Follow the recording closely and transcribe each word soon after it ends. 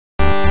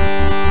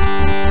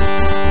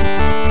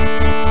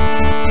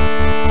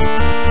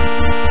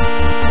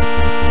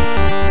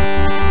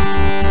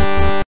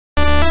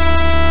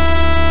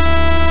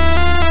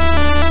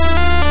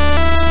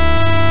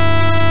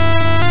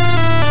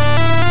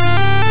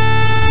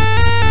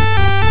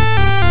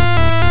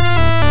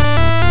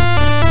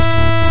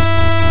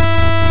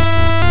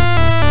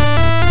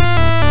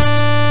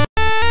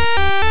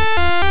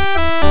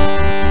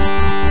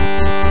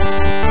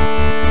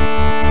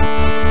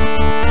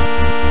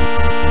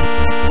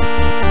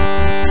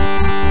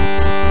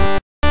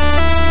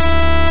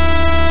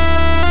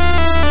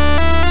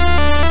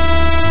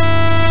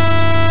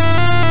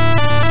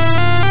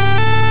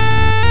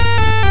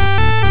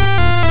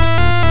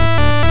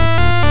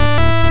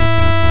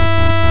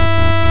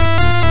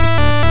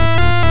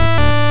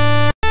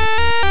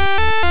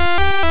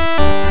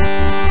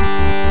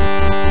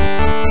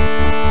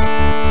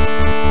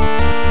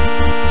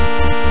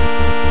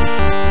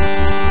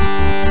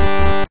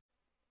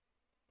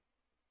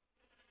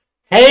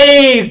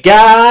Hey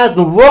guys,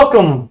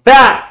 welcome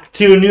back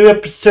to a new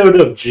episode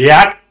of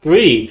Jak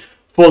III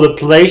for the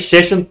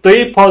PlayStation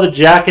 3, part of the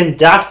Jak and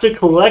Daxter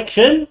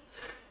collection.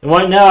 And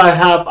right now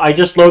I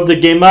just loaded the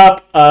game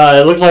up.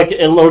 It looks like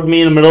it loaded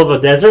me in the middle of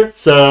a desert,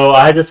 so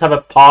I just have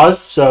it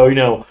paused. So you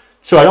don't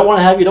want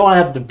to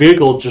have the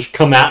vehicle just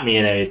come at me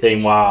and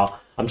anything while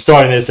I'm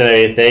starting this and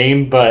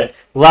anything. But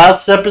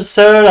last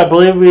episode, I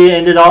believe we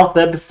ended off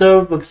the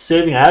episode with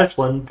saving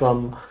Ashland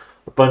from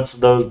a bunch of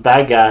those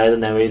bad guys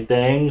and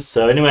everything.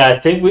 So anyway, I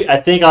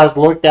think I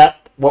looked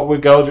at what we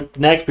go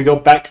next. We go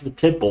back to the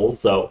temple.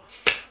 So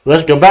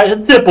let's go back to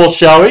the temple,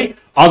 shall we?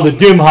 On the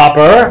Doom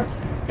Hopper.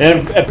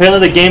 And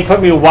apparently the game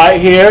put me right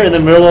here in the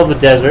middle of the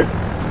desert.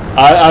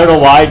 I don't know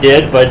why I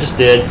did, but I just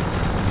did.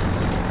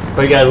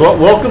 But guys,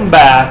 welcome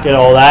back and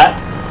all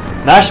that.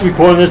 I'm actually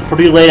recording this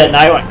pretty late at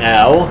night right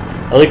now.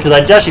 Because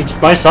I just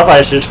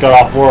got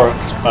off work.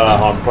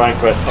 I'm trying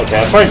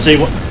to see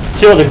what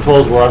the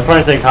controls were. I'm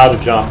trying to think how to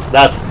jump.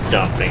 That's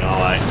jumping,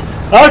 alright.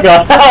 Oh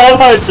god,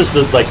 it just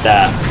looks like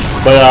that.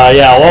 But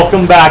yeah,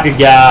 welcome back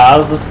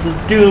guys. This is the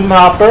Doom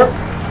Hopper.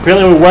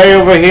 Apparently we're way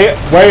over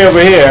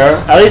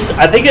here. At least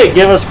I think it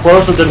gave us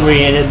closer than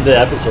we ended the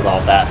episode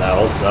off that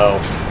though.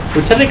 So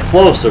we're technically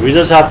closer. We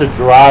just have to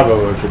drive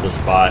over to the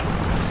spot.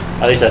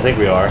 At least I think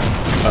we are.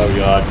 Oh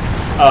god.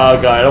 Oh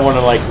god, I don't want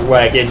to like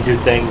whack into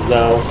things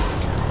though.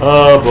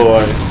 Oh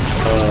boy.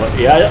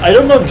 Yeah, I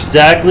don't know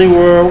exactly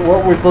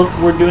what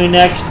we're doing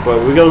next,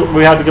 but we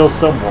have to go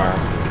somewhere.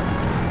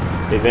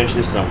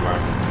 Eventually somewhere.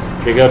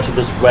 We go to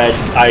this red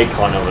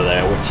icon over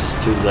there, which is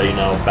to the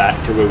back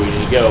to where we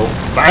need to go.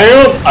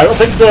 Bam! I don't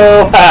think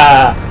so.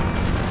 Ha!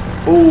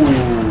 Ooh.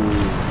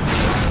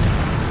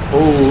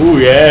 Ooh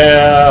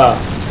yeah.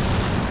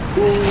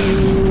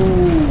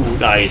 Ooh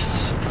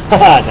nice.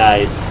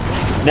 Nice.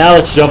 Now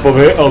let's jump over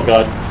here. Oh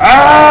god.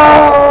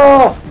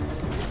 Ah!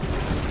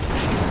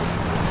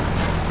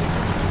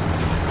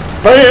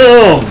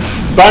 Bam!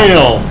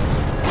 Bam!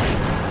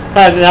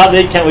 Now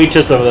they can't reach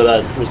us over there.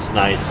 That was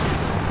nice.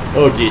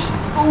 Oh jeez.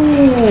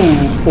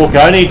 Ooh. Okay,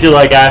 I need to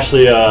like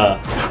actually get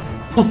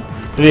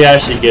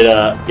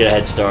a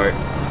head start.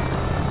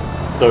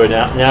 So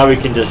now we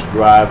can just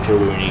drive to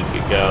where we need to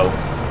go.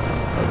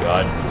 Oh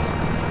god.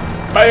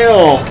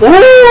 Bam!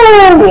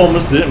 Ooh!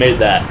 Almost didn't make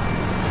that.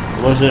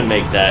 Almost didn't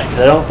make that.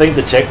 Cause I don't think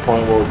the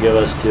checkpoint will give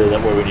us to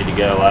where we need to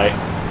go. Right?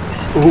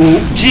 Ooh,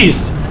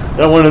 jeez.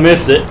 Don't want to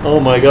miss it.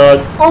 Oh my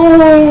god.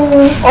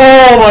 Oh!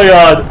 Oh my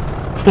god.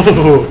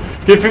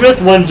 If we miss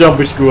one jump,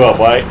 we screw up,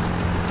 right?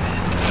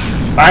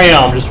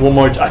 Bam! Just one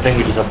more. I think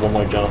we just have one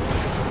more jump.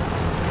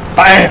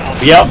 Bam!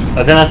 Yep. I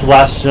think that's the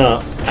last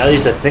jump. At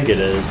least I think it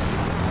is.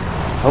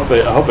 I hope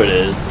it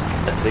is.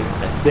 I think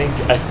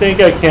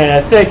I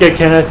can.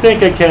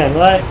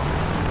 Right?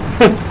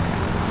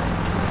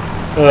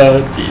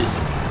 Oh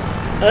jeez.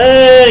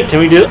 Hey, can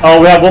we do? Oh,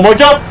 we have one more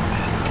jump.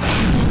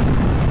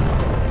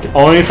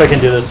 Only if I can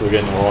do this, we're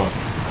getting along.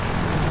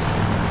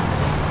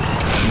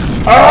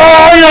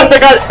 Oh yes,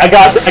 I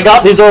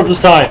got these orbs this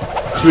time.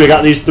 Sweet, I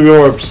got these 3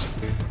 orbs.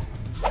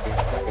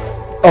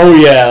 Oh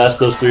yeah, that's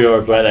those 3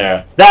 orbs right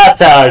there. That's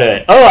how I did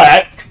it.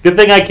 Alright. Good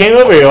thing I came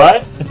over here,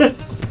 right? Good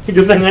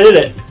thing I did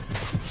it.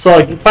 So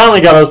I finally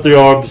got those 3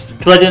 orbs.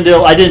 Because I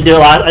didn't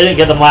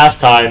get them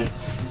last time.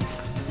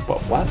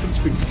 But what happens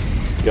if we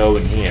go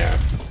in here?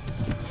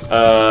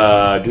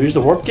 Do we use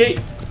the warp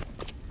gate?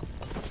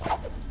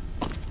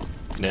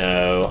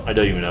 No, I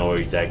don't even know where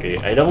exactly.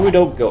 I know we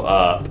don't go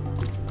up.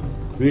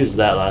 We used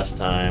that last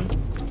time.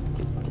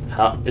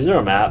 How is there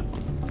a map?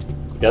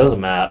 Yeah, there's a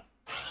map.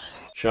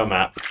 Show a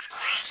map.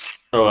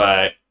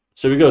 Alright,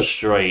 so we go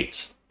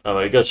straight.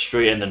 We go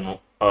straight and then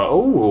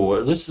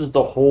oh, this is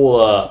the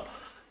whole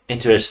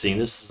interesting.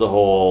 This is the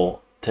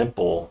whole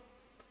temple.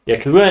 Yeah,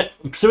 because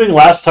I'm assuming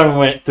last time we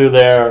went through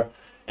there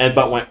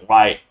but went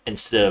right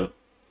instead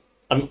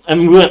of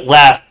we went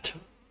left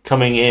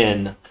coming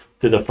in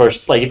through the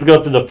first, like if you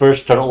go through the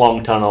first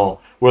long tunnel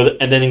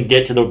and then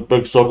get to the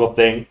big circle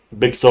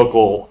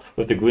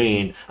with the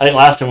green. I think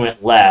last time we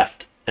went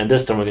left and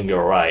this time we're gonna go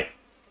right.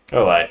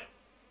 Alright.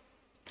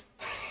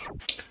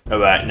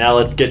 Alright, now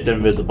let's get the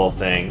invisible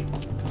thing.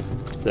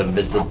 The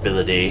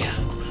invisibility.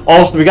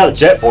 Also, we got the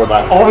jet board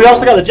last. Oh, we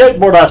also got the jet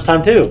board last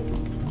time too.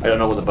 I don't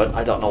know what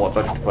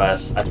button to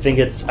press. I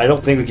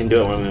don't think we can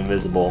do it when we're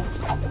invisible.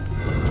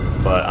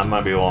 But I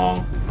might be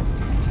wrong.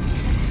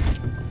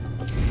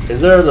 Is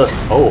there the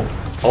oh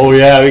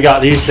yeah, we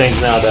got these things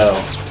now though.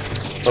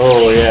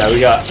 Oh yeah,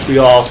 we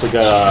also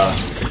got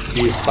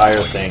these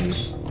fire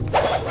things.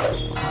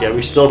 Yeah,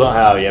 we still don't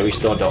have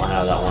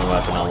that one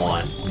weapon I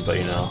want. But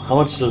how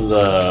much of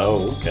the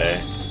okay.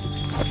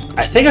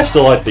 I think I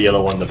still like the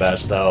yellow one the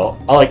best though.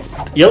 I like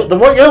the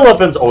yellow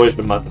weapon's always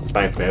been my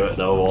favorite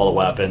though, of all the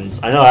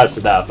weapons. I know I've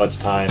said that a bunch of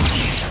times.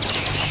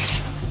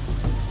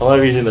 I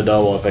love using the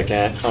double if I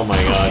can. Oh my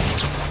god.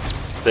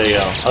 There you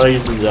go. I like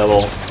using the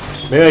double.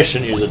 Maybe I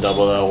shouldn't use a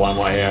double though, one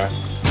more here.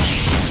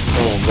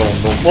 Boom, boom,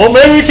 boom. Well,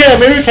 maybe we can!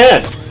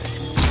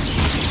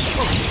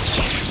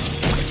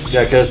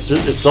 Yeah, because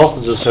it's also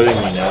just hurting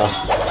me now.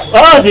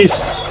 Oh, jeez!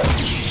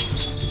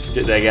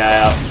 Get that guy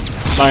out.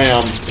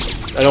 Bam.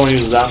 I don't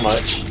use that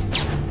much.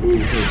 Ooh,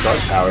 we can use dark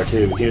power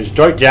too. We can use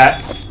dark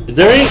jack. Is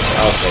there any?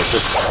 Okay,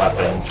 just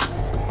weapons.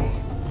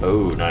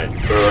 Oh, nice.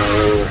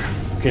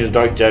 We can use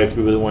dark jack if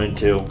we really wanted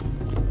to.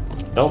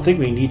 I don't think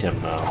we need him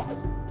though.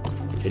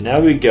 Okay, now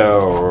we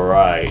go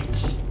right.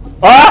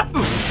 Ah!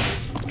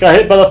 Got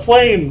hit by the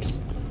flames.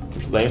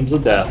 Flames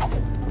of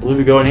death. I believe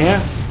we go in here.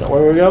 Is that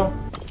where we go?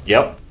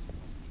 Yep.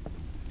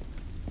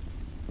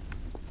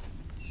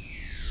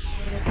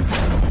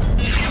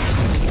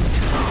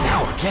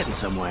 Now we're getting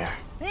somewhere.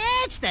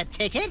 That's the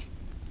ticket.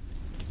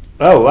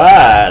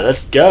 Alright,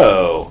 let's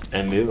go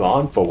and move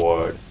on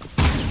forward.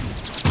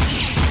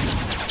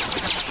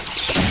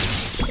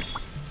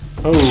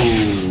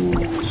 Oh.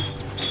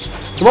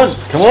 Come on,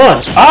 come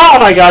on. Oh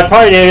my god,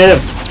 probably didn't hit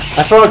him.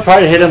 I thought I'd try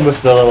to hit him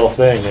with the little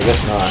thing. I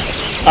guess not.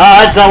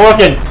 Ah, it's not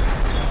working.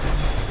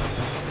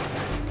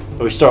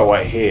 We start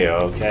right here,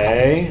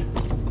 okay?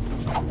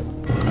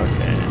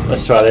 Okay,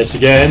 let's try this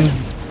again.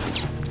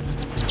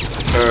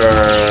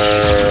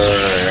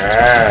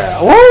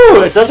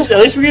 Woo! It's not just, at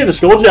least we get the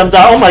skull gems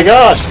out. Oh my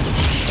god!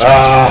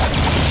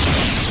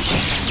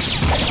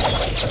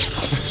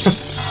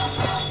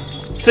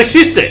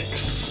 66!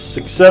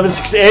 67,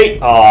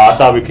 68. Oh, I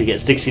thought we could get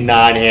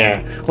 69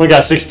 here. We only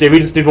got 60. We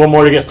just need one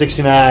more to get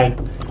 69.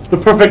 The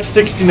perfect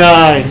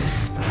 69.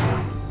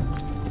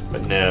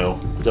 But no.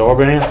 Is there orb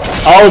in here?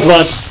 Oh, it's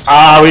lunch.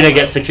 Ah, we didn't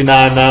get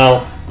 69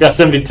 now. We got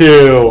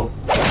 72.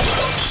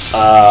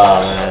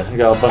 Oh man, we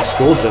got a bunch of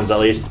school gems at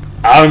least.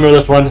 I remember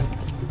this one.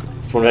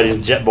 This one had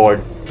his jet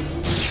board.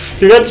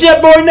 We got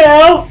jet board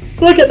now.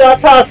 Look at that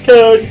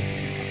passcode.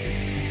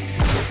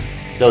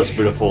 That looks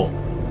beautiful.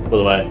 By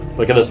the way,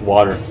 look at this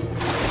water.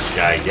 It's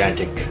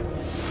gigantic.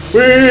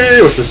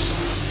 Whee! What's this?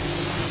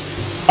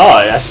 Oh,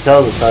 I have to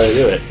tell us how to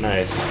do it.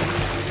 Nice.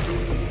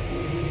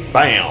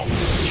 Bam.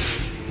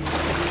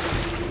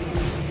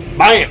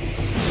 Bam.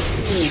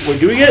 Ooh,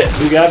 do we get it?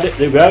 We got it.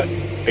 We got it.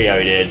 Oh, yeah,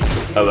 we did.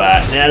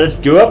 Alright, now let's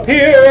go up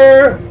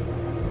here.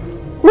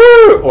 Woo!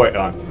 Oh, wait,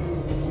 on.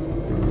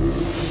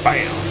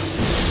 Bam.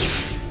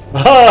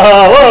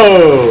 Oh,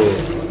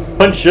 whoa!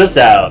 Punch us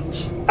out.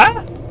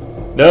 Ah!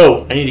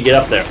 No, I need to get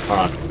up there. Hold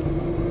on.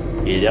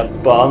 Get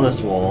up on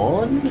this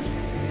one.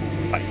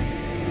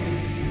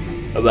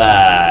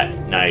 Alright,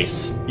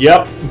 nice.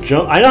 Yep,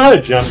 jump. I know how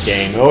to jump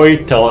game.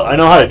 I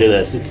know how to do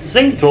this. It's the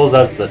same tools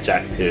as the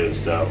Jak II,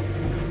 so.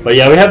 But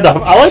yeah, we have the.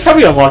 I like how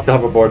we unlock the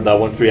hoverboard though.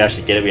 Once we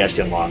actually get it, we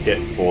actually unlock it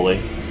fully.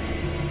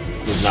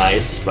 This is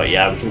nice. But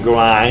yeah, we can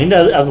grind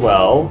as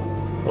well.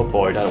 Oh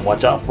boy, gotta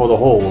watch out for the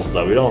holes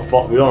though. We don't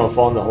fall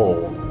in the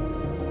hole.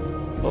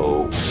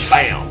 Oh,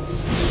 bam!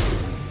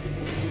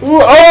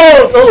 Ooh,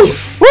 oh!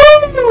 Woo!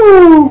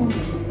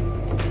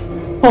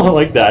 Oh, I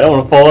like that. I don't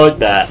want to fall like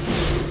that.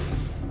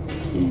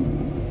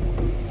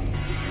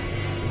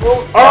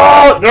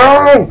 Oh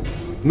no!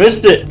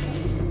 Missed it.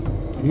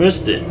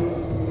 Missed it.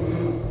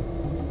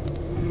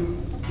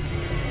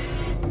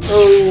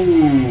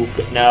 Oh,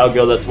 now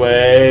go this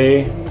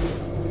way.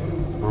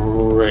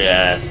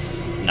 Yes,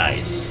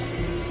 nice.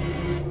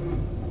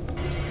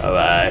 All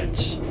right,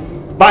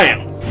 bam!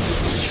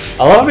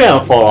 I love being able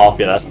to fall off.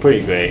 Yeah, that's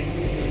pretty great.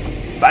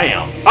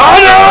 Bam! Oh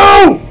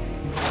no!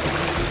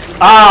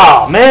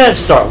 Ah, man,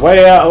 start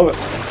way out over.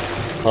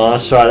 Oh,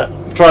 let's try that.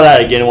 Try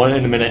that again. One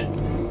in a minute.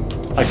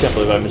 I can't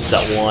believe I missed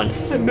that one.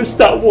 I missed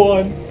that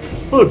one.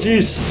 Oh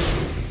jeez.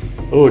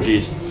 Oh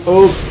jeez.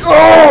 Oh.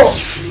 Oh!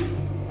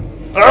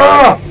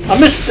 Ah! I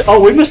missed. Oh,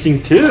 we're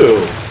missing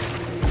two.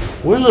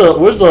 Where's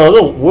the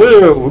other?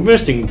 We're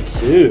missing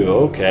two.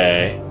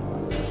 Okay.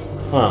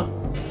 Huh.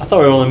 I thought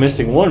we were only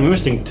missing one. We're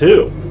missing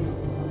two.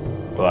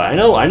 Well, I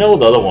know what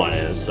the other one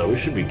is, so we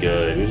should be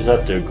good. We just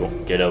have to go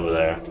get over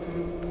there.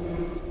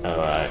 All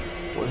right.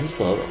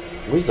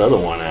 Where's the other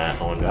one at?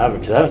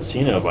 Because I haven't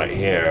seen it right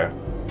here.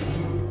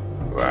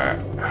 Where?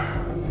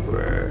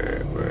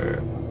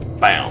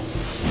 Bam.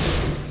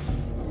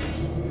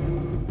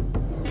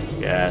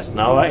 Yeah, it's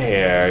not right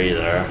here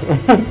either.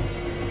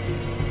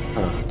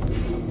 Huh.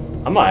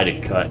 I might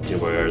have to cut to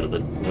where the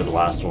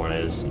last one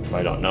is if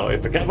I don't know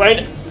if I can find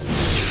it.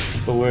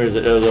 But where is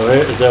it? Is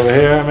it over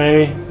here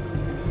maybe?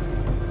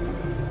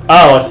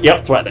 Oh, yep,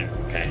 it's right there.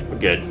 Okay, we're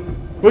good.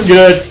 We're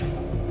good.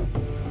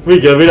 We're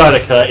good. We don't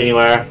have to cut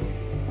anywhere.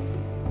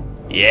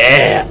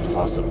 Yeah, that's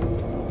awesome.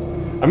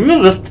 I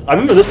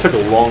remember this took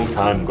a long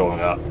time going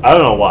up. I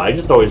don't know why. I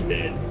just always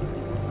did.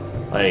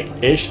 Like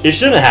it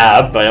shouldn't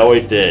have, but I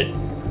always did.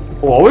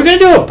 Well, are we gonna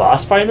do a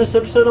boss fight in this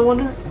episode? I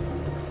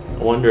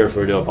wonder if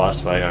we're doing a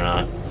boss fight or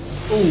not.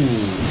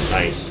 Ooh,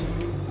 nice.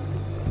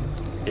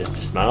 Just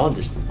smile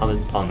just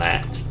on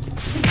that.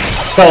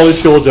 Holy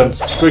skull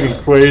jumps, freaking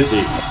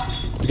crazy.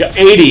 We got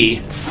 80.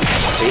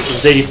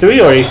 Is it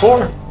 83 or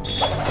 84?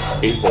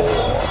 84. I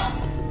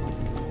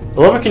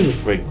love I can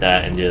just break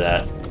that and do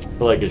that. I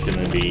feel like there's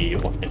gonna be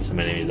some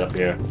enemies up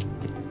here.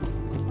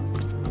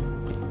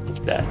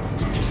 That,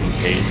 just in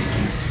case.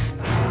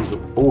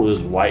 Oh,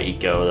 there's white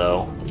eco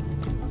though.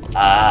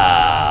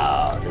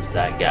 Ah, there's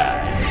that guy.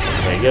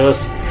 Okay, give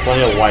us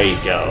plenty of white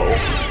eco.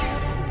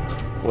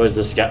 What does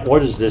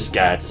this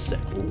guy have to say?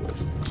 Ooh,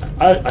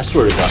 I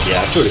swear to God, yeah,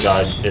 I swear to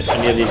God, if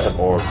any of these have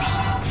orbs.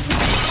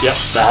 Yep,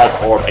 that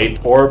has orb,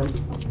 8th orb.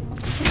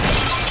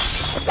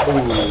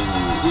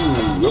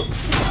 Ooh.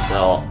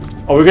 No.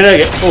 Oh, we're gonna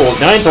get,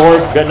 9th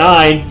orb, got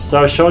 9. So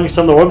I was showing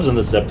some of the orbs in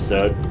this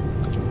episode.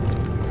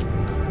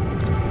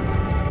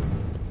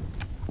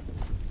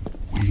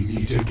 We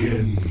meet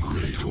again,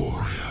 great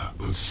warrior,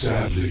 but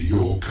sadly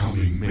your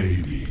coming may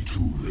be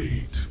too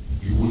late.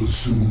 You will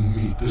soon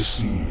meet the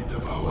seed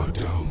of our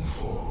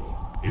downfall.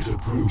 It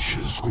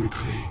approaches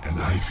quickly, and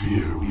I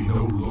fear we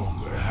no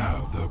longer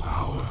have the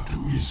power to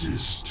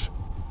resist.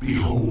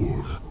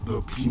 Behold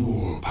the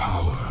pure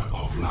power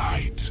of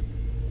light.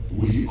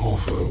 We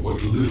offer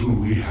what little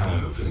we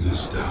have in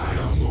this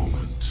dire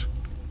moment.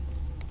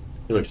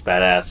 He looks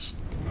badass.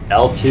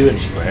 L2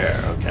 and square,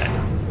 okay.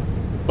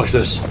 What's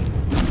this?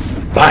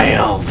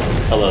 BAM!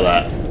 I love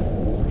that.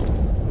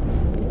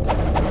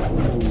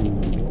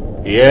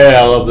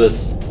 Yeah, I love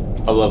this.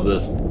 I love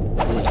this.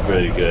 This is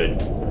pretty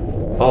good.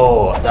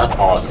 Oh, that's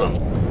awesome.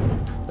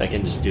 I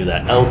can just do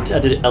that. I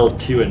did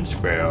L2 and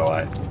square. Oh,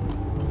 I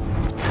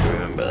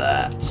remember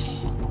that.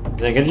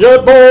 Can I get a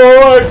jump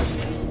board?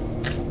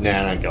 Nah,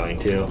 I'm not going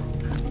to.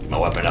 Get my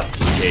weapon up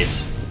just in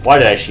case. Why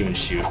did I even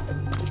shoot?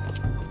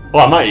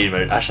 Well, I might need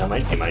my. Actually, I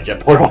might need my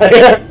jet board right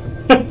here.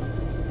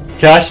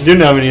 Okay, I actually do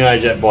not need my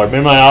jet board.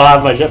 Maybe I'll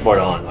have my jet board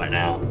on right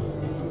now.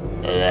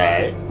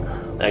 Alright.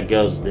 That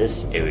goes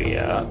this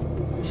area.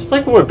 It's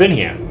like we've been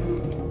here.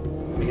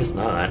 I guess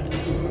not.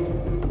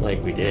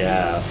 Like we did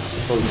have.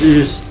 Oh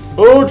jeez.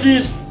 Oh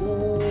jeez.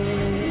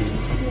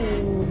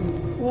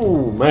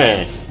 Ooh,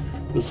 man.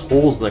 There's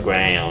holes in the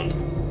ground.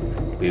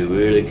 Be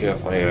really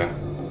careful here.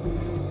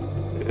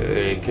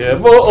 Really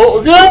careful.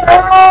 Oh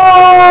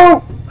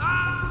no!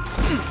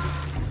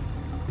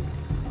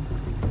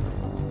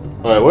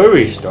 Alright, where do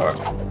we start?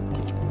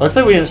 Looks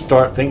like we didn't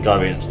start. Thank God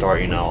we didn't start,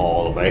 you know,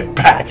 all the way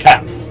back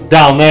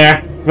down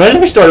there. Imagine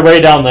if we started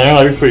way down there.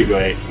 That'd be pretty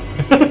great.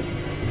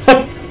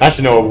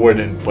 Actually, no, it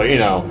wouldn't. But you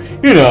know.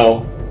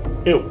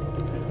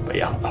 But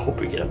yeah, I hope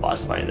we get a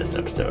boss fight in this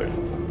episode.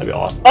 That'd be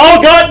awesome.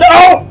 Oh God,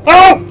 no!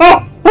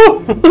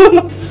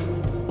 Oh!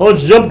 Oh,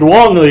 jumped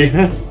wrongly.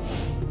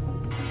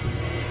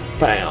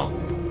 Bam,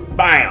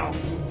 bam.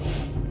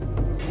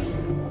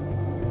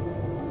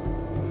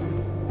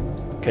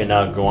 Okay,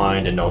 now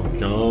grind and no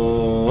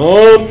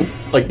jump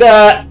like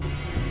that.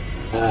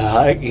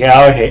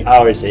 Yeah, I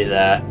always say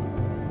that.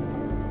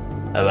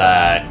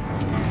 Alright.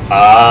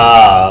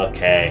 Ah,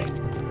 okay.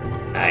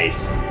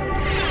 Nice.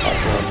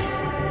 Awesome.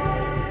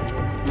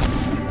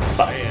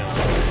 Bam.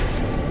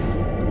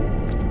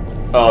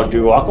 Oh, do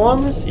we walk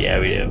along this? Yeah,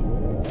 we do.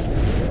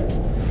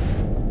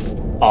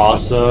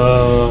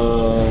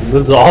 Awesome.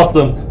 This is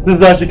awesome. This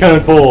is actually kind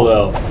of cool,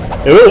 though.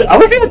 It really, I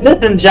wish we had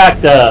this in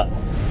Jak,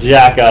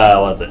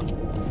 was it?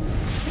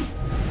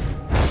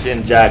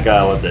 In Jak,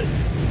 was it?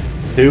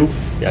 2?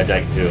 Yeah,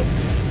 Jak 2.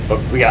 But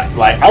we got,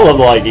 like, I love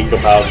the, like, eco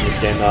powers in this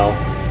game, though.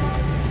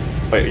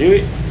 Wait, do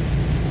we?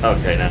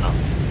 Okay, no.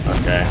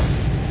 Okay.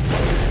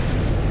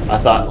 I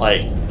thought,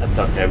 like, that's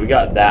okay. We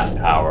got that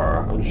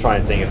power. I'm just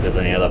trying to think if there's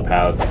any other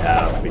powers we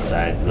have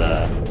besides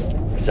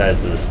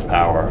this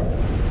power.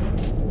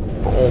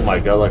 But, oh my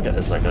God, look at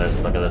this, look at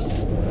this, look at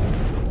this.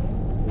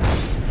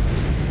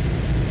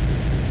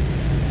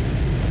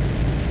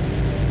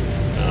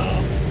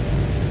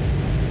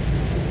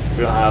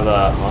 We don't have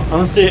a. I'm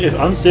gonna see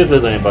if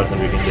there's any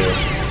buttons we can do.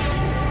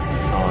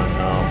 Oh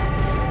no.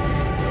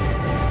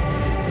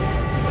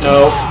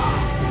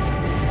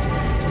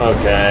 No.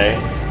 Okay.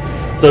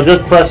 So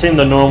just pressing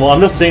the normal. I'm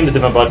just seeing the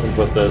different buttons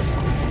with this.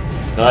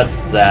 No, that's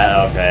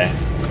that. Okay.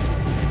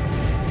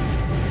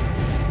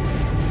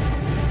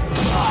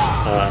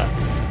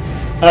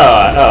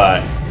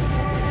 Alright.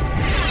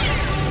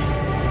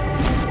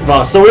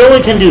 Well, so we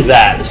only can do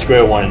that. The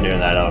square one and doing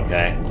that.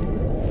 Okay.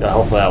 Yeah,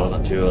 hopefully that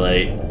wasn't too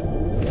late.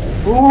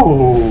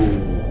 Ooh.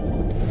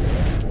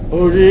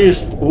 Oh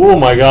jeez. Oh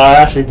my God, I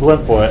actually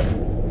went for it.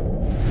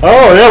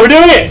 Oh yeah, we're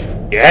doing it!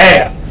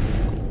 Yeah!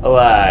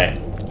 Alright.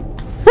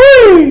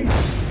 Woo!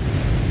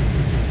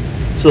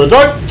 So the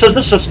dark, so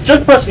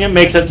just pressing it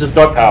makes it just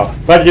dark power.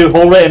 But I have to do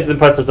hold it and then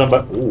press the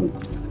button. Ooh.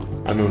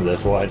 I remember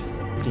this one.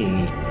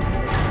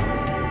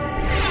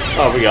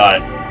 Oh, we got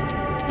it.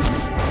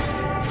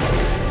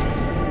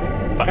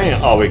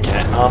 Bam. Oh, we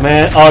can't. Oh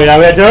man. Oh yeah,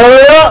 we have to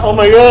hurry up! Oh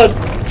my God!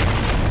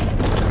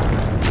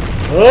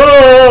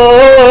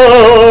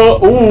 Oh,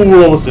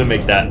 ooh, almost didn't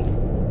make that.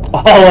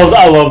 Oh,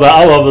 I love that.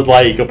 I love the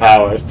light eco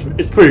power.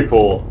 It's pretty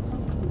cool.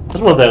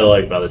 That's one thing I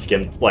like about this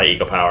game. Light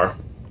eco power.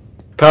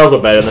 Powers are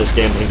better in this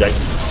game. Things like,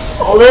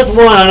 oh, there's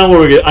one. I know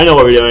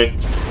what we're doing.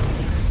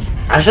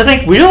 Actually, I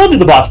think we don't do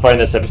the boss fight in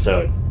this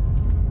episode.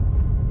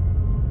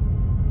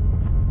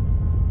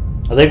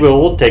 I think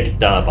we'll take it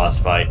down a boss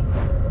fight.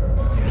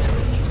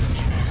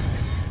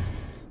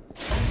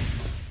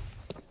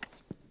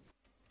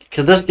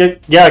 Could this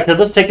get, yeah, could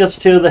this take us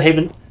to the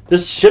Haven?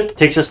 This ship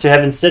takes us to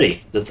Heaven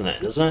City, doesn't it?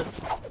 Doesn't it?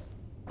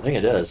 I think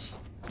it does.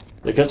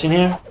 The cutscene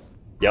here?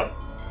 Yep.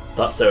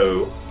 Thought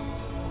so.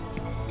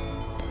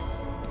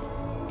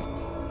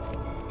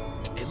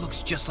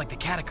 looks just like the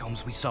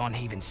catacombs we saw in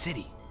Haven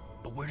City.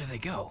 But where do they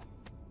go?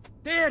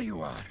 There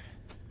you are.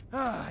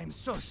 Ah, I'm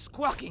so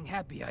squawking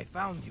happy I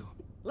found you.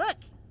 Look,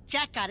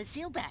 Jak got a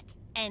seal back,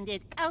 and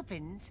it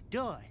opens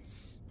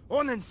doors.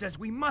 Onan says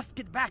we must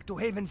get back to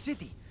Haven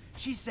City.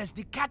 She says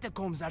the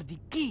catacombs are the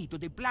key to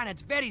the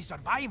planet's very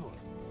survival.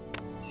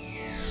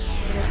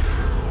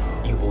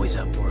 You boys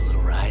up for a little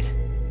ride?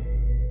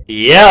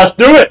 Yeah, let's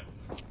do it!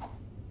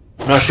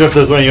 I'm not sure if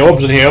there's any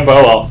orbs in here,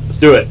 but oh well, let's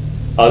do it.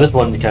 This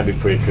one can be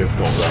pretty trivial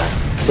though.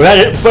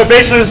 But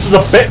basically this is a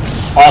bit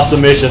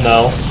awesome mission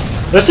though.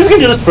 Let's see if we can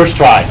do this first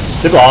try.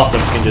 Super awesome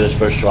if we can do this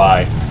first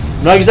try.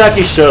 I'm not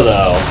exactly sure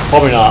though.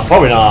 Probably not,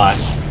 probably not.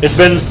 It's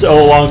been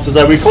so long since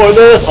I recorded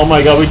this. Oh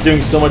my god, we're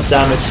doing so much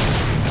damage.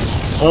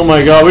 Oh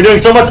my god, we're doing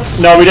so much.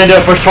 No, we didn't do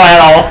it first try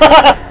at all.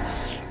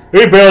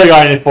 We barely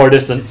got any far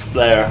distance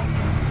there.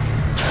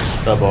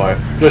 Oh boy.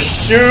 Just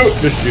shoot,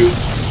 just shoot.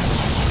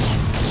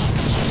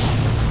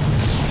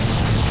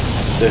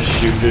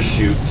 Just shoot, just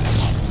shoot.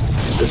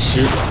 Just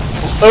shoot.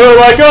 Oh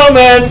my god,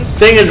 man!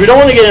 Thing is, we don't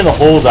want to get in the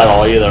holes at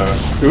all either.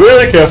 Be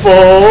really careful.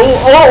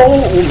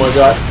 Oh my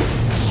god.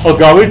 Oh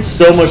god, we did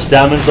so much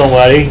damage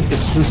already.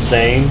 It's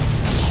insane.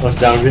 How much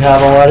damage we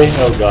have already.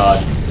 Oh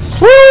god.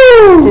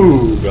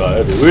 Woo!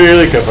 God, be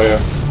really careful here.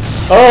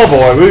 Oh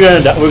boy, we're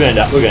gonna die. We're gonna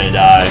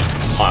die.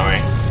 Aren't we?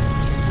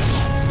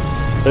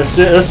 Let's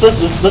see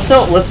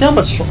how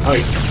much.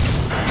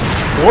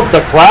 What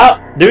the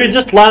crap? Did we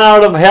just run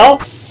out of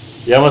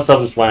health? Yeah, I must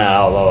have just run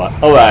out.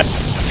 Alright.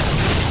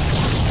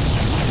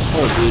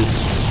 Oh jeez.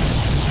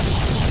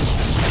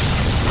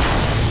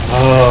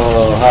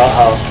 Oh,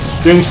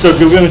 how? Doing so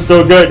good. Doing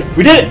so good.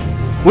 We did it.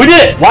 We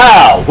did it.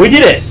 Wow, we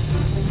did it.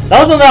 That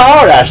wasn't that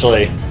hard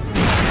actually.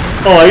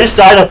 Oh, I just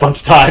died a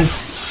bunch of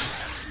times.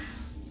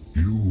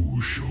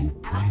 You show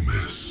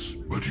promise,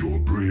 but your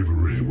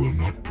bravery will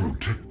not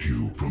protect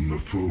you from the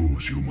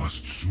foes you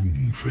must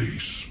soon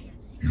face.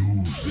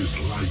 Use this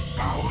light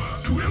power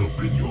to help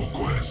in your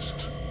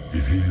quest.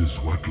 It is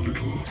what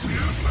little we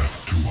have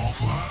left to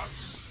offer.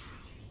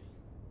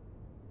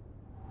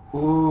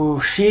 Ooh,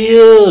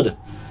 shield!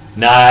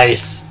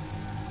 Nice!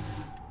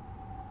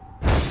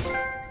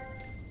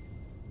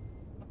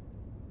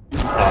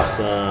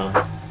 Awesome.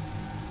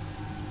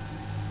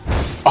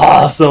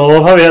 Awesome! I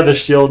love how we have the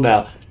shield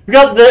now. We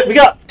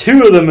got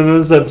two of them in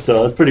this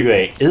episode. That's pretty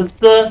great. Is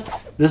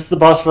this the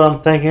boss fight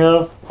I'm thinking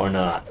of, or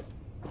not?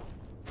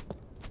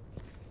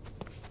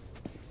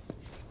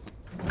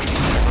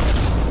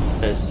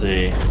 Let's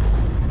see.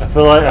 I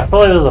feel like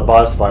there's a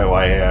boss fight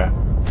right here.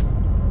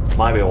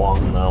 Might be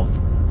wrong though.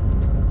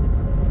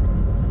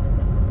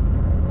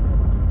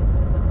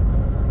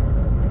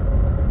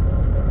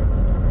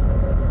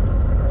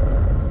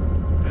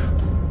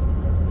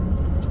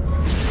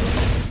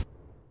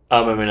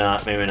 Oh, maybe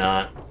not. Maybe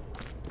not.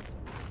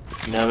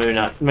 No, maybe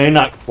not. Maybe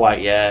not quite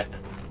yet.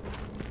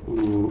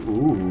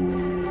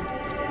 Ooh.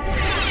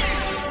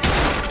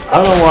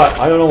 I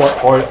don't know what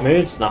part. Maybe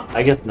it's not.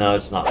 I guess no,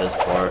 it's not this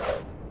part.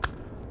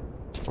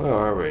 Where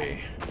are we?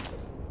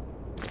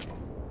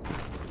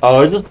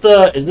 Oh, is this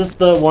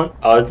the one?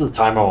 Oh, it's the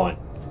timer one.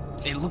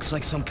 It looks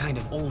like some kind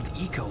of old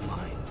eco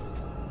mine.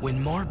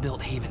 When Mar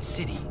built Haven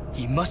City,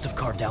 he must have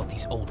carved out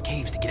these old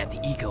caves to get at the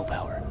eco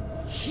power.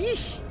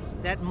 Sheesh,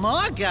 that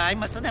Mar guy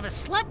must have never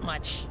slept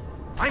much.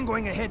 I'm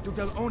going ahead to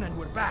tell Onan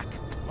we're back.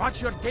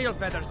 Watch your tail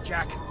feathers,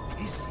 Jak.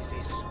 This is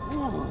a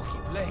spooky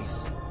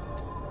place.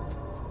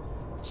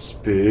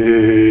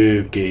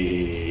 Spooky.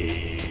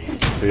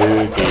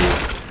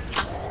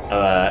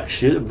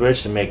 Shoot the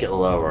bridge to make it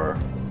lower.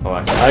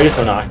 Alright, I guess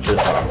we're not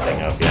just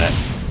thing up yet.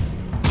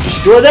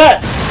 Destroy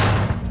that!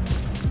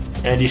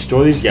 And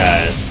destroy these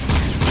guys.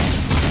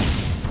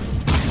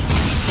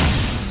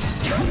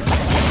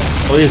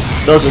 At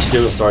least those are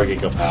still Star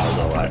Geeko powers,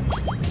 alright.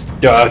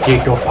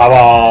 Geeko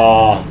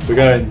power! We're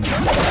good.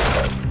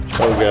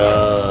 Oh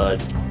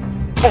god.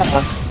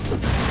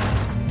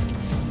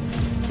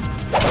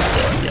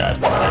 Yeah,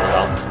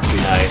 that'll be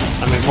nice.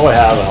 I mean, probably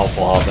have a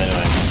helpful health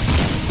anyway.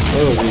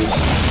 Oh, geez.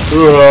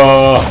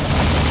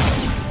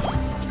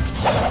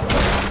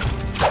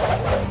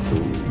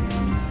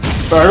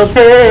 I don't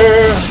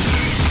care!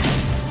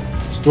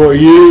 Store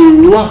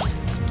you!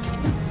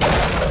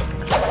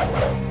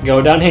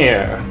 Go down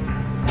here.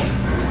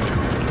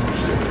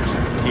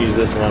 Use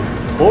this one.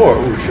 Or,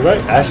 ooh, should I?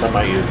 Actually, I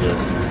might use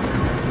this.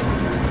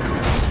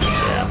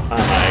 Yeah, I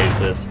might use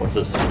this. What's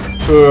this?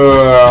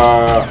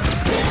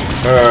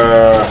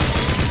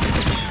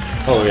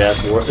 Oh yeah,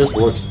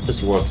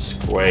 this works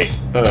great.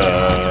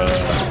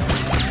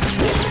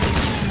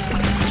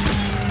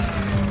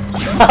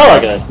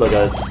 Look at this, look at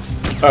this.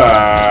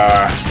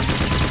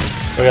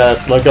 Look at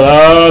this, look at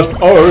us!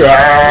 Oh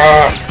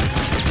yeah!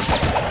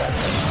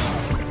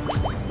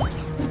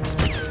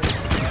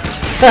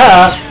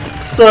 Haha!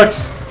 Sucks!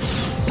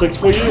 Sucks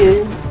for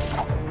you!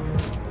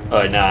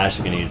 Oh, nah, I'm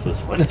actually gonna use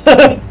this one.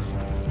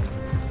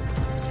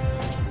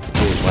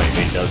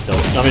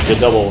 I'm into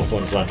double with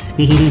one fun.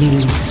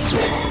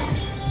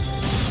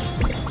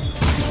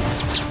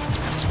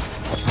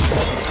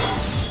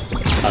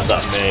 I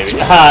thought maybe.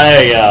 Ah,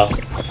 there you go.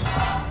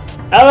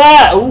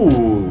 Alright!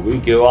 Ooh, we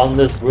go on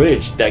this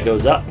bridge that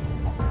goes up.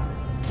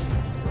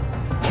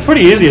 It's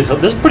pretty easy. This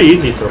is pretty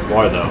easy so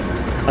far, though.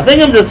 I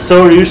think I'm just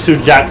so used to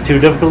Jak II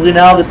difficulty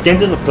now. This game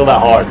doesn't feel that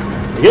hard.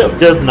 It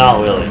does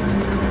not really.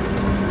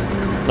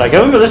 Like, I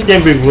remember this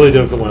game being really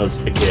difficult when I was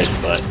a kid,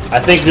 but I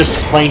think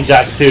just playing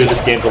Jak II, this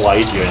game's a lot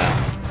easier now.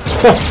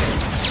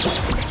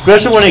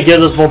 Especially when it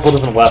gives us multiple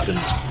different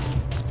weapons.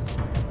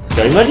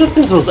 Okay, imagine if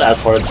this was as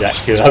hard as Jak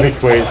II. That'd be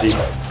crazy.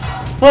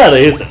 Well,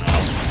 it isn't now.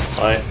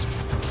 Right?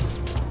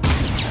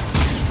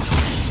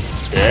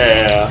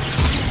 Yeah.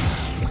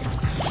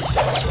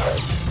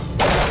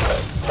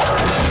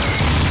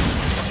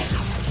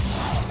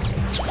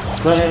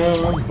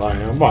 Bam,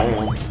 bam,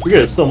 bam. We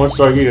get so much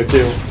Star Giga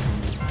too.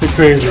 It's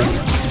crazy.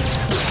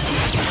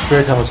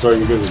 Crazy how much Star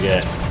Giga we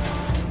get.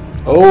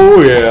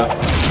 Oh yeah.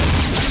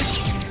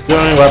 Is there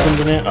any weapons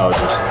in it? Oh,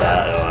 just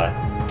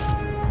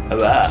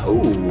that.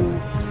 Ooh.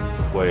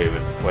 Wait a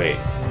minute.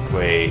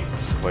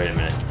 Wait a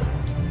minute.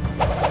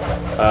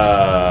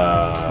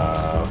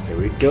 Okay,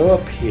 we go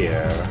up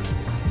here.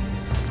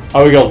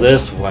 Oh, we go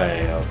this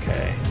way.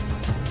 Okay.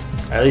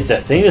 At least I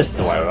think this is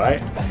the way,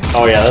 right?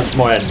 Oh yeah, that's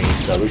more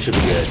enemies, so we should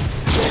be good.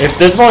 If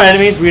there's more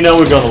enemies, we know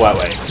we're going the right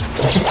way.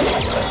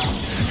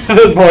 If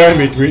there's more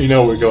enemies, we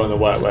know we're going the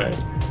right way.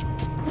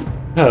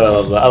 I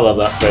love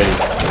that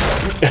phrase.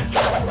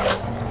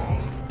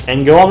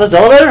 And go on this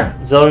elevator?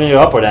 Is the elevator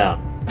gonna go up or down?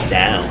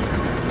 Down.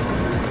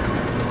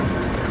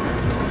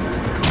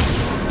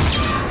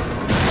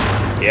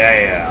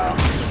 Yeah.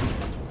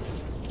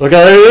 Look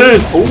at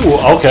it. Ooh,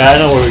 okay, I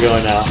know where we're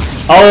going now.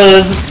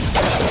 Oh,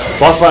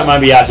 boss fight might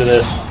be after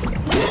this.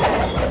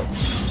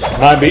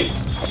 Might be.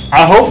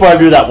 I hope I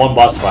do that one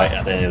boss fight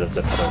at the end of this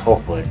episode.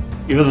 Hopefully,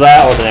 either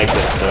that or the next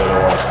episode,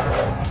 or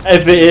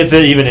if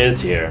it even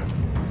is here.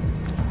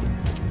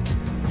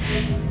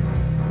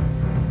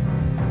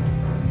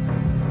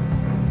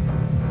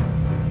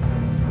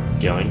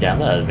 Going down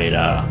the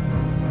elevator.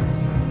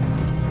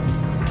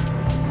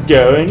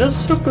 Going to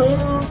circle.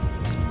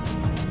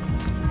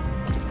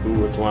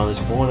 Ooh, it's one of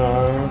this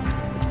corner.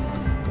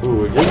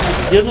 Ooh, it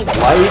doesn't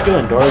why are you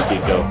doing dark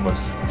eco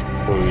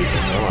for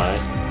reason,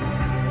 alright.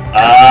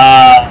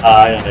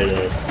 I don't do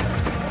this.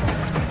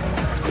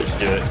 Just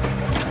do it.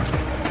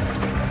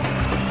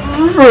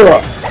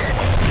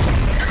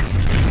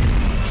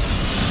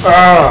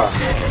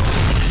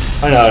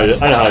 I know how to do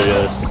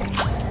this.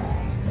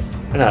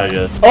 I know how to do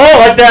this. Oh,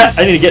 like that! I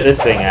need to get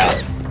this thing out.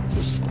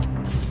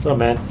 What's up,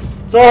 man?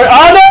 Sorry.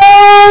 Oh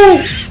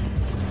no!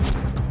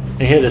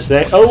 And hit this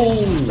thing.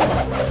 Oh!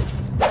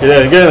 Get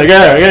in there.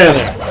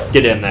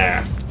 Get in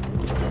there.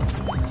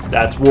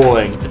 That's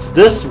warring. It's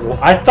this.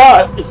 I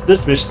thought it's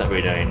this mission that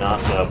we're doing, not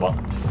the.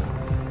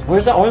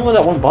 Where's that? Where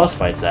that one boss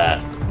fight's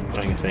at?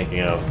 What am I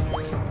thinking of?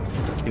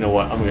 You know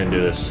what? I'm gonna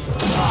do this.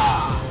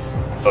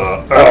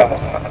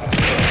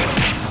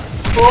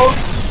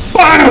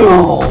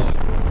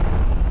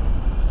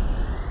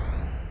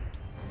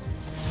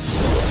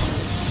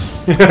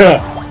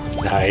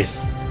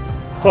 Nice.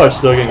 Oh, I'm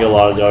still getting a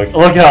lot of dark.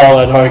 Look at all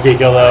that dark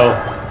eco though.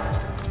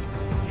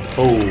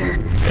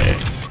 Okay.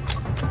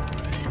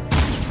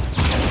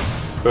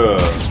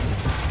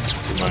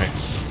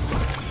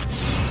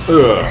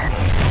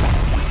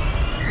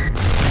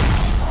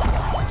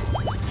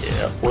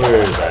 Yeah,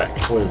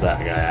 where's that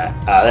guy at?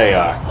 Ah, there you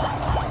are.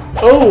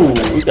 Oh,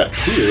 we got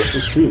two.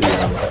 There's two of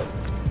them.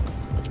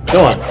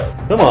 Come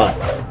on.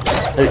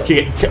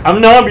 I'm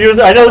not abused.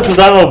 I know this is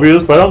not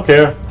abused, but I don't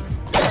care.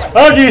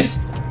 Oh, jeez.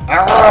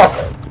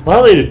 Why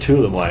don't they do two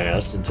of them? Why?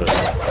 That's interesting.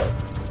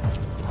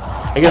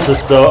 I guess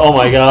it's so. Oh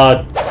my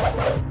god.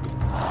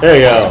 There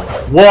you go.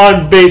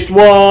 One base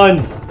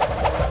one.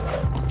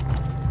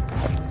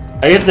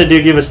 I guess they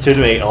do give us two to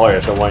make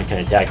harder, so one can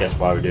attack us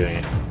while we're doing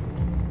it.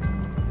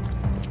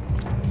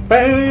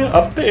 Bang!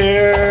 Up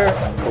there.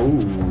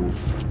 Ooh.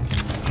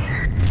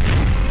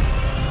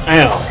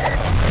 Ow.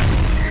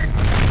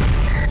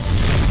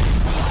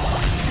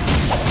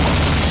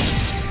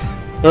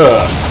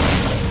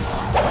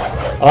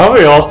 Oh,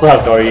 we also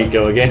have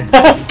Dariko again.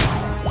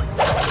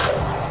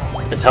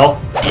 It's health?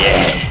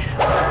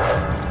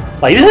 Yeah.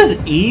 Like, this is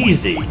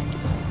easy.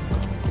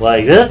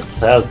 Like, this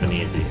has been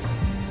easy.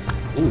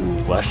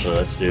 Ooh, actually,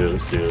 let's do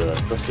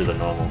the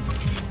normal.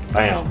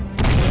 Bam.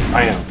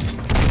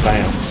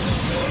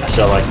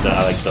 Actually, I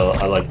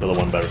like the other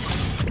one better.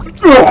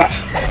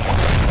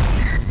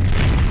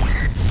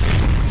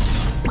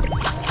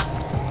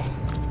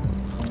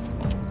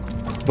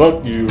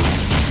 Fuck you.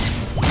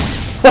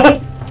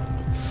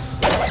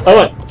 Come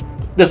on!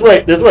 This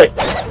way! Come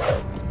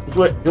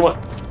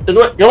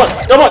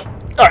on!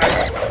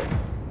 Alright!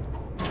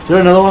 Is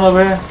there another one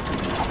over here?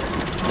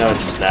 No,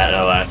 it's just that.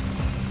 Oh, I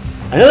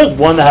know there's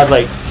one that has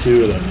like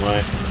two of them,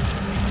 right?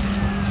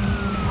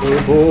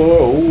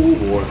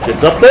 Oh,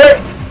 it's up there!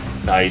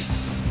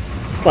 Nice.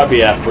 Might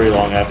be a pretty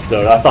long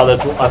episode. I thought I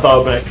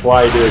was gonna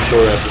try to do a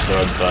short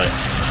episode, but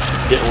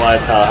didn't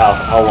realize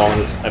how long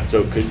this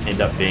episode could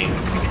end up being.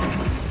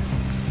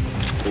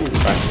 Ooh,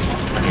 I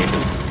hate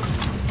it.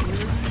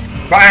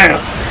 Bam!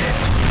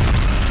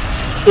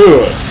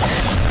 Ugh.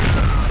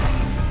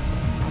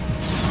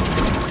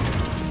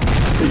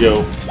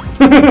 go.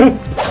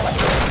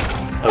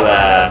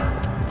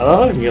 I don't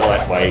know if you can get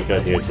like white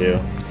cut here too.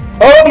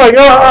 Oh my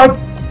god!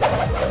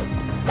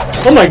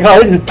 Oh my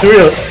god, I did 3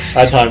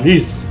 at a time.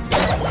 Jeez.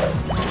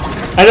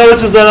 I know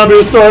this is bad.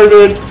 I'm sorry,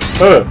 dude.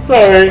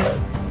 Sorry.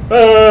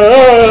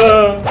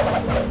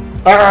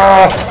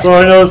 So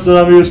I know this is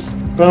abuse,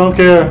 but I don't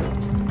care.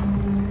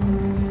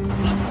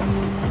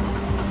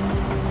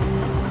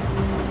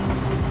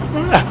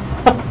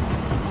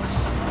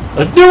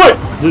 Let's do it!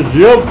 The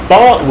jump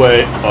ball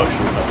way. Oh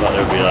shoot, I thought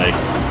there'd be like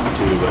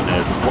 2, but no.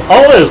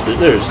 Oh, there's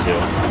 2.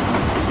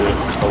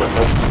 Oh, wait,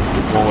 nope.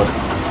 There's 1 with.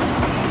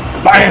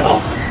 BAM!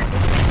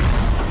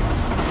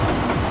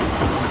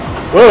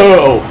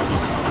 Whoa!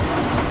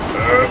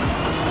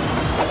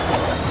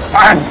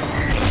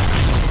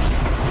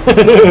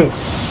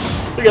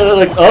 Look at that,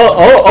 like,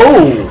 oh!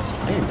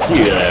 I didn't see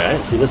you there. I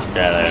didn't see this guy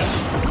there.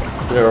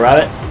 Is there a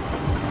rabbit?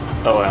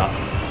 Oh, yeah.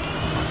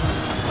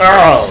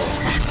 Oh!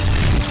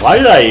 Why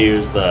did I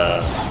use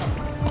the...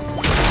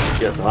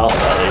 Get some health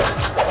at least.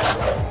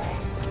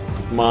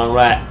 Come on,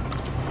 rat.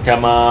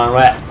 Come on,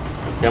 rat.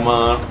 Come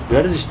on. We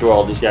have to destroy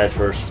all these guys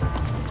first.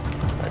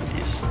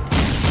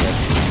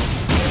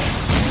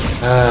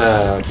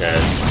 Oh,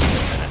 jeez.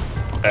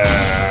 Okay.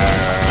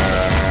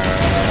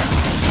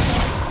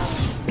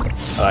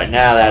 Alright,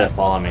 now that'll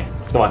follow me.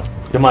 Come on.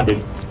 Come on,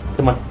 dude.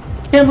 Come on.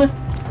 Come on.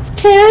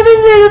 Come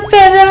on, little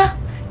fella.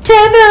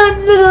 Come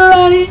on, little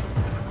laddie.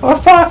 Or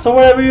fox, or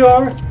whatever you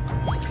are.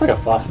 Looks like a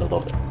fox a little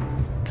bit.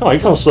 Come on, you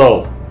come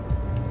slow.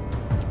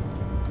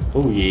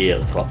 Oh yeah,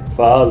 let's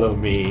follow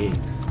me.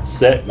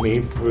 Set me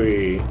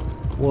free.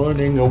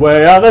 Running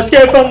away on the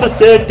escape from the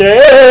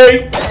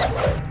city.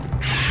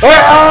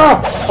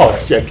 Ah! Oh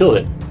shit, I killed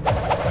it.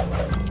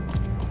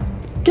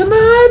 Come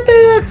on,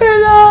 little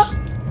fella.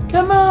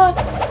 Come on.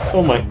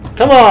 Oh my,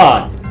 come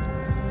on.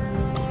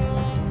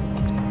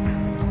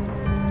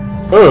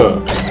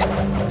 Oh!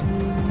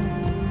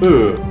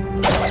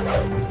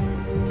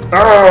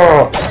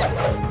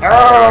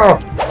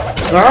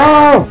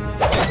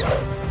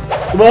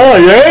 Come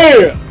on,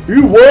 yeah!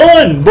 You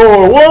won,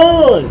 boy,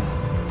 won!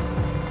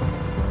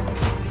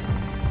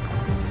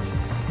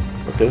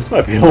 Okay, this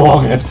might be a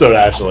long episode,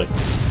 actually.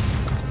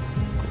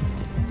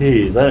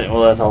 Jeez, I didn't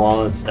realize how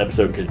long this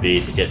episode could be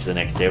to get to the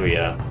next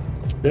area.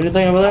 Is there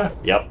anything over there?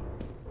 Yep.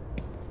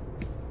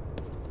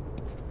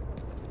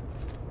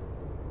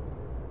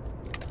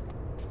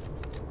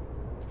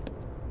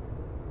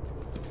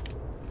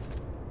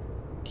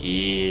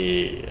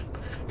 Yeah.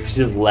 This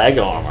is leg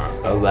armor.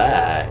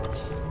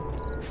 Alright.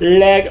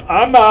 Leg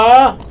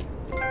armor!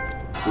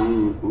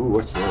 Ooh,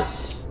 what's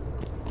this?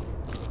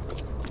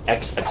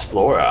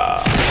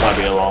 Explorer. This might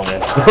be a long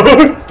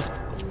episode.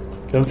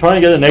 I'm trying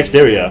to get to the next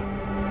area.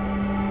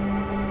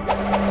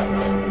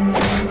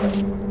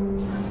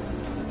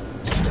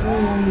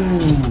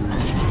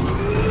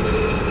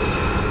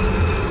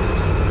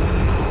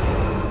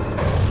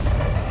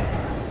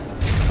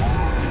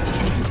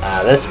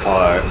 This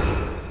part.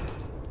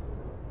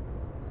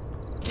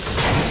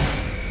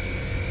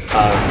 I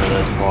remember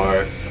this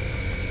part.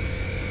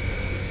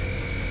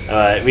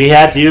 Alright, we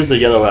had to use the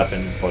yellow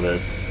weapon for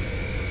this.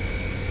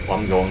 Well,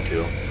 I'm going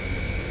to.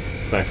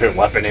 It's my favorite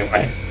weapon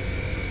anyway.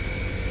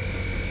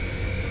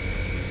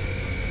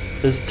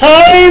 It's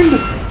time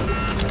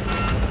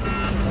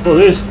for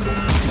this.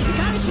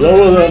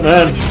 Lower that,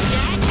 man.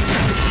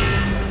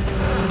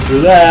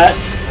 Do that.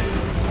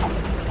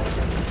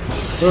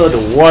 Oh, to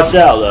watch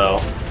out though.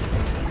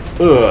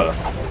 Ugh.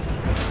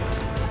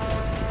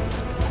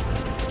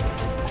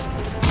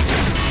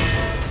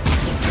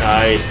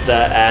 Nice,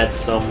 that adds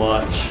so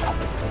much.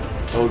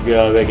 Oh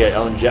god, we get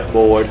on jet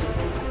board.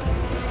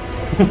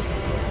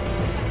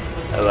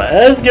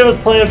 Let's give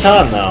us plenty of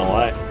time now,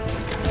 right?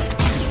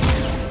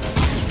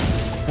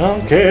 I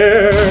don't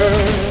care.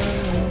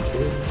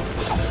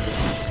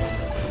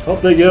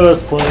 Hope they give us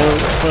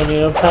plenty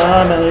of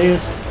time at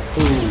least.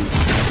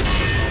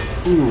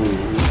 Ooh,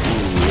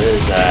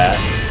 there's that.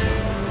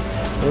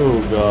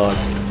 Oh god.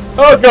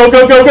 Oh, go,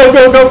 go, go, go,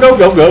 go, go, go,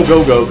 go, go,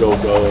 go, go, go,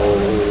 go.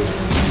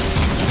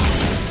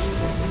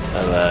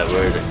 Alright,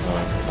 where's it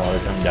coming? Probably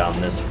come down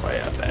this way,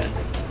 I bet.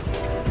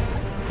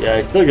 Yeah,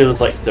 it still gives us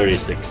like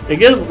 36. It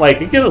gives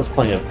us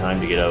plenty of time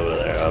to get over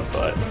there,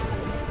 but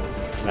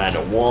man,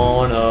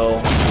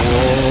 1-0.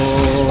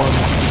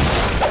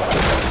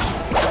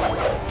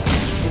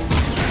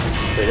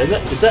 Wait,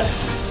 is that?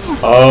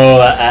 Oh,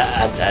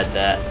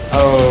 that.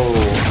 Oh,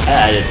 that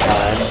added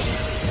time.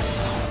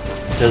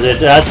 Because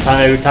it adds time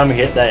every time we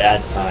hit that, it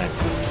adds time.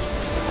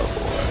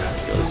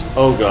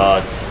 Oh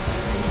god.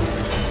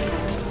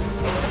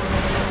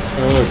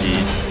 Oh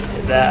jeez.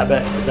 Is that, I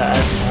bet, is that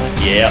adds time?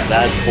 Yeah,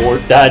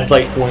 that's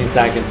like 20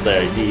 seconds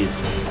there, jeez.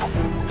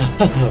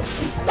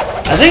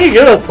 I think it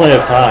gives us plenty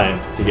of time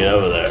to get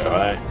over there,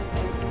 right?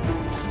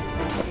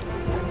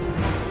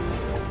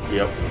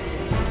 Yep.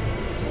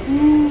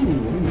 Ooh.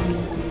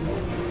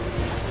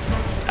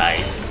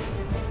 Nice.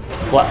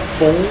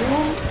 Platform.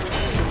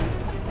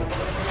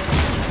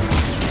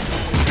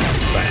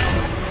 Bam.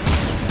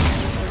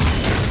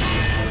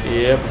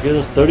 Yep, gives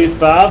us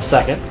 35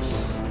 seconds.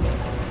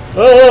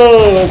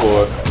 Oh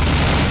boy.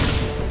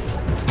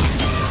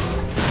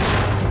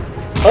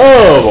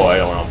 Oh boy, I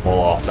don't want to fall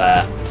off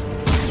that.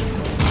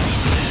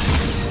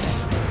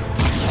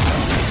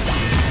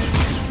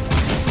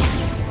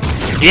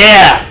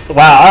 Yeah!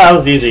 Wow, that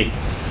was easy.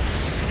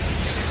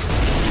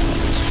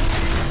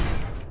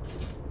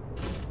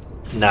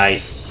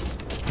 Nice.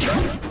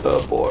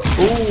 Oh boy.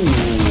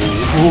 Ooh.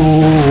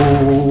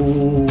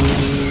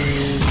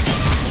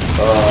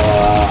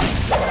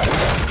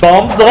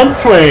 Bombs on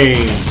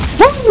train.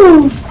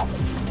 Woo!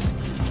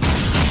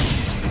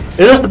 Is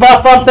this the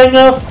boss fight I'm thinking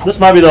of? This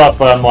might be the boss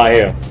fight I'm right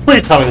here.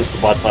 Please tell me this is the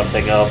boss fight I'm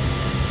thinking of.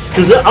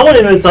 Because I want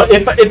to end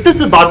if this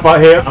is the boss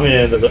fight here, I'm going to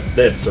end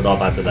the episode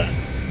off after that.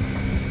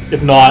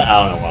 If not,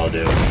 I don't know what I'll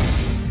do.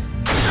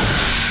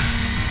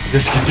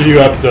 Just continue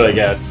episode, I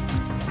guess.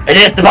 It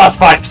is the boss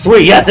fight!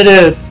 Sweet, yes it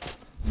is!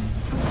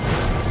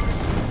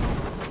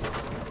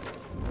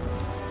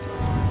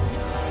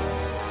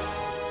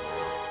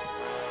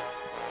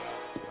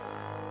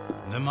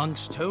 The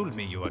monks told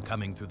me you were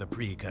coming through the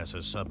precursor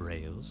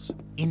subrails.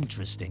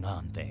 Interesting,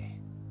 aren't they?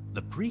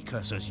 The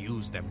precursors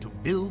used them to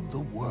build the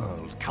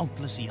world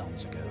countless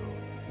eons ago.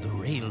 The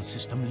rail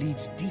system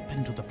leads deep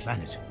into the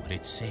planet, where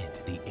it's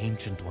said the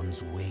Ancient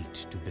Ones wait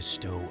to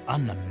bestow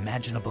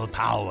unimaginable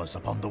powers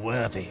upon the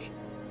worthy.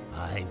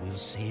 I will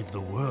save the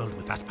world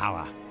with that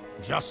power,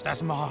 just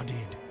as Mar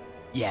did.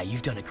 Yeah,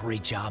 you've done a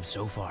great job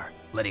so far,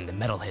 letting the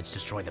metalheads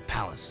destroy the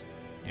palace.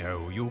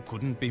 Oh, you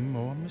couldn't be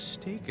more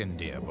mistaken,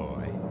 dear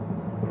boy.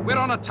 We're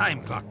on a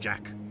time clock,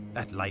 Jak.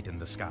 That light in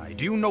the sky,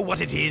 do you know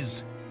what it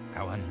is?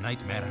 Our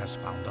nightmare has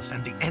found us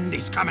and the end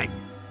is coming.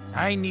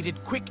 I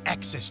needed quick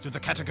access to the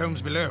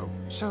catacombs below,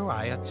 so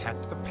I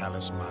attacked the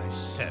palace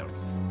myself.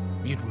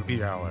 It will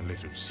be our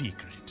little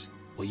secret.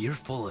 Well, you're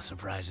full of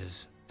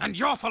surprises. And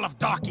you're full of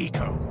dark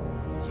eco.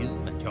 You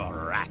and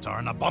your rat are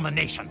an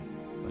abomination.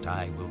 But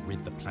I will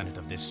rid the planet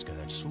of this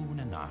scourge soon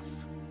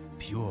enough.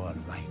 Pure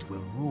light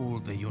will rule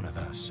the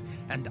universe,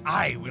 and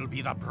I will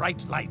be the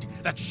bright light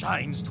that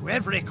shines to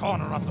every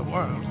corner of the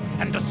world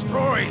and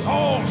destroys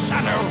all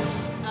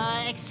shadows.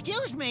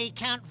 Excuse me,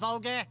 Count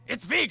Vulgar.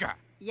 It's Vega.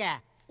 Yeah,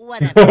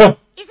 whatever.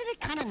 Isn't it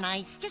kind of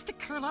nice just to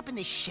curl up in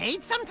the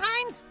shade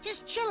sometimes?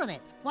 Just chilling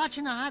it,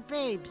 watching the hot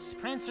babes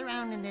prance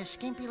around in their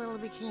skimpy little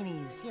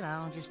bikinis. You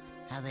know, just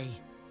how they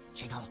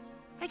jiggle.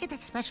 I get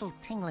that special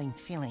tingling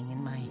feeling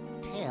in my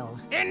tail.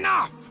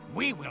 Enough!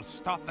 We will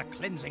start the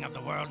cleansing of the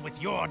world with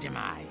your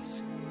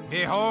demise.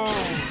 Behold,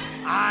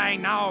 I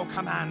now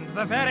command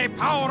the very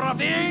power of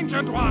the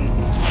Ancient One!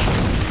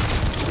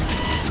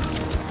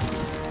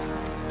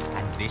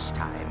 And this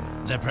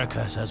time, the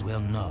precursors will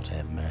not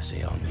have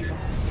mercy on you.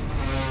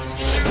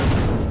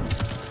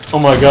 Oh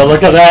my god,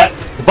 look at that!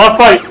 The boss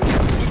fight!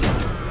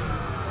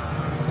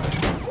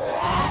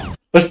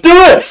 Let's do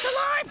it!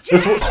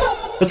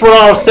 That's what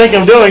I was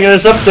thinking of doing in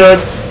this episode.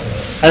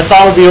 I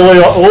thought it would be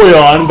early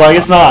on, but I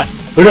guess not.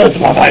 But no, it's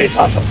boss fight, it's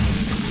awesome.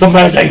 It's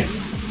amazing.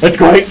 It's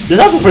great. This is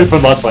a pretty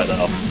fun boss fight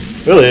though.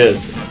 It really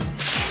is.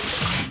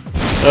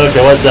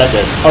 Okay, what's that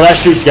do? Oh, that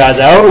shoots guys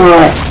out.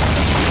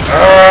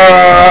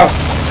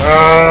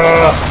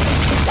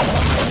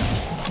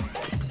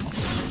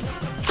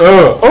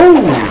 Oh!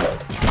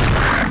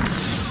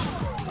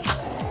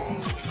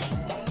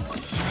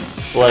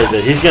 What is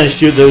it? He's gonna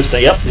shoot those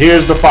things. Yep,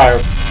 here's the fire.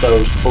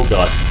 Those. Oh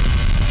god.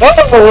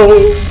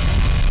 Uh-oh!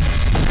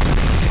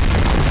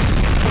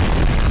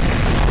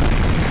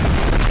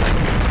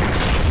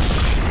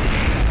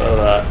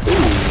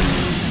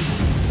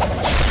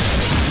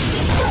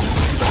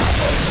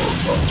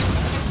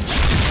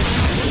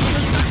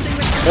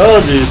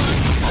 Oh jeez.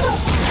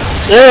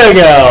 There we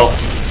go.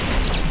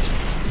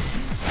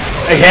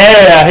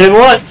 Yeah, hit him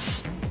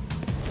once.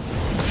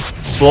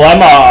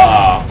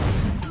 Blamma.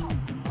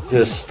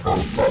 Just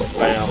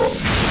bam.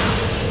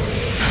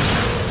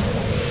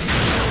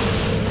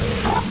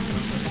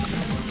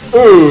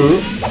 Ooh.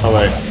 Oh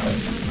wait.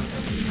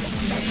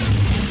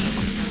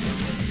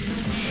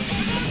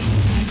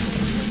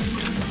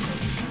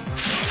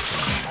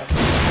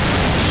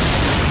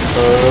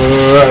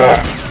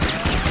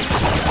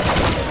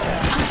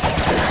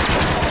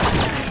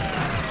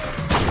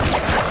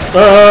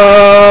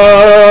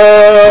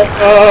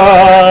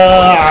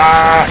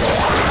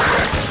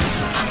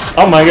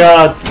 Oh my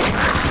god.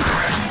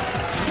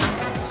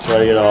 Try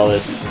to get all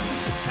this.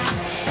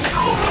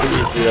 Pretty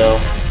easy though.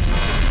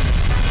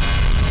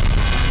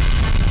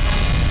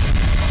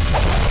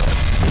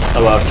 How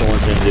about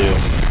someone's gonna do?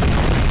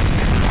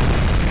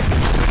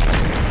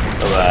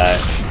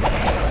 Alright.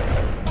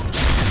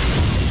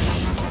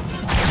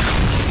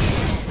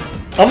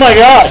 Oh my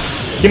god!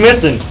 He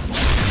missed him!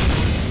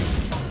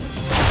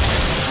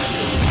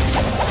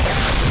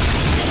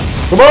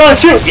 Come on,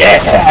 shoot! Yeah!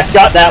 I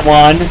got that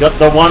one! Got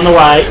the one on the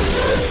right.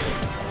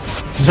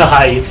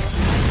 Nice!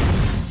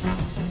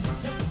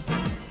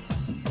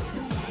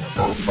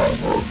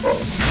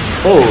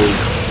 Oh!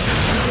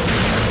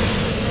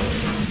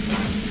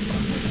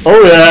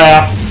 Oh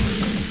yeah!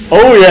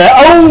 Oh yeah!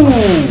 Oh!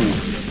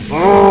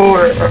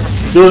 Oh!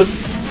 Do it!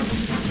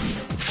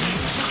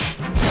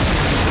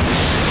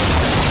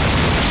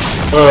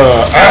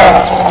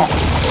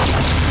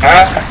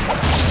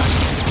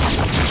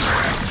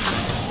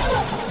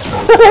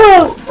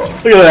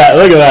 Look at that,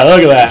 look at that,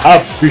 look at that. I'll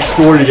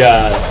restore you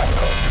guys.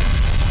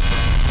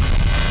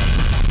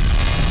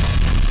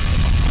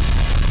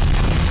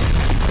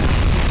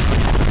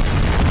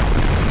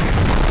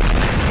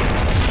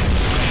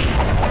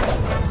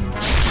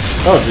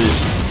 Oh, jeez.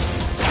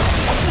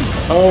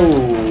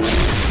 Oh.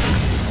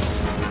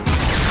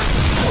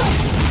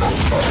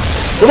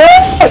 Come on!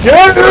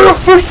 Get it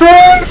for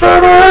sure,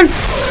 baby!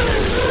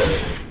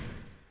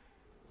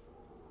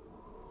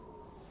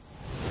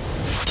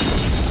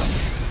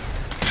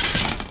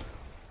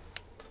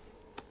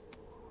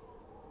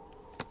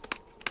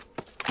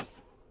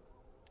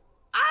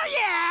 Oh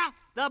yeah!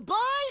 The boys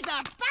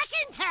are back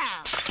in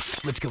town!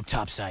 Let's go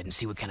topside and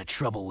see what kind of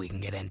trouble we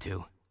can get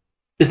into.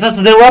 Is this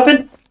a new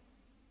weapon?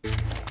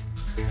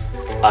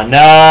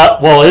 No.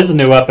 Well, it is a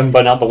new weapon,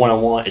 but not the one I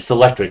want. It's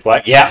electric,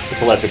 right? Yeah,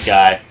 it's electric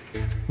guy.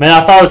 Man,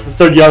 I thought it was the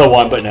third other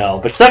one, but no.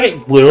 But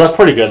second blue, that's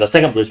pretty good. The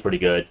second blue's pretty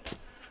good.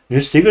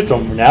 New secrets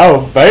are now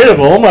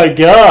available. Oh my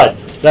god.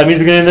 That means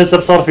we're getting this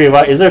episode for you,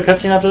 right? Is there a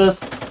cutscene after this?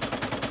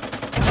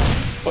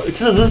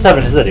 Because this is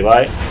Heaven City,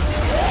 right?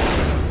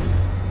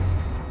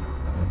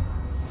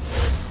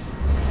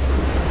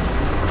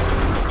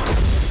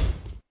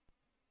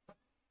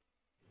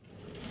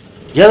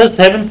 Yeah, that's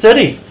Heaven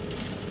City.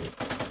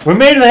 We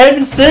made it to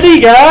Heaven City,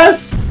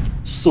 guys!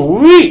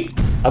 Sweet!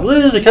 I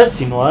believe there's a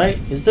cutscene, right?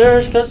 Is there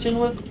a cutscene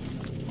with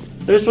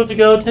they're supposed to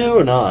go to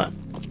or not?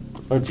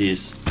 Oh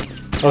jeez.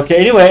 Okay,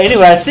 anyway,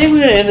 I think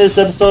we're gonna end this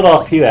episode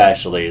off here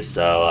actually.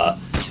 So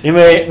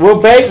anyway,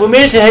 we're back. We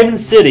made it to Heaven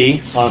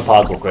City. On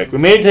pause real quick. We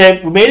made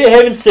it to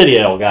Heaven City,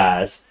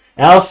 guys.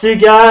 And I'll see you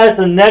guys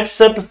in the next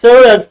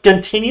episode. I'll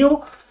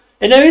continue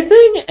and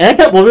everything. And I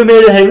can't believe we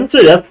made it to Heaven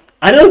City.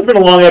 I know it's been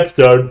a long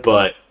episode,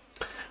 but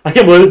I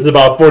can't believe it's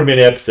about a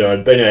 40-minute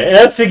episode. But anyway, and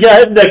I'll see you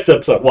guys in the next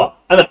episode. Well,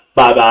 bye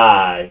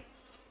bye.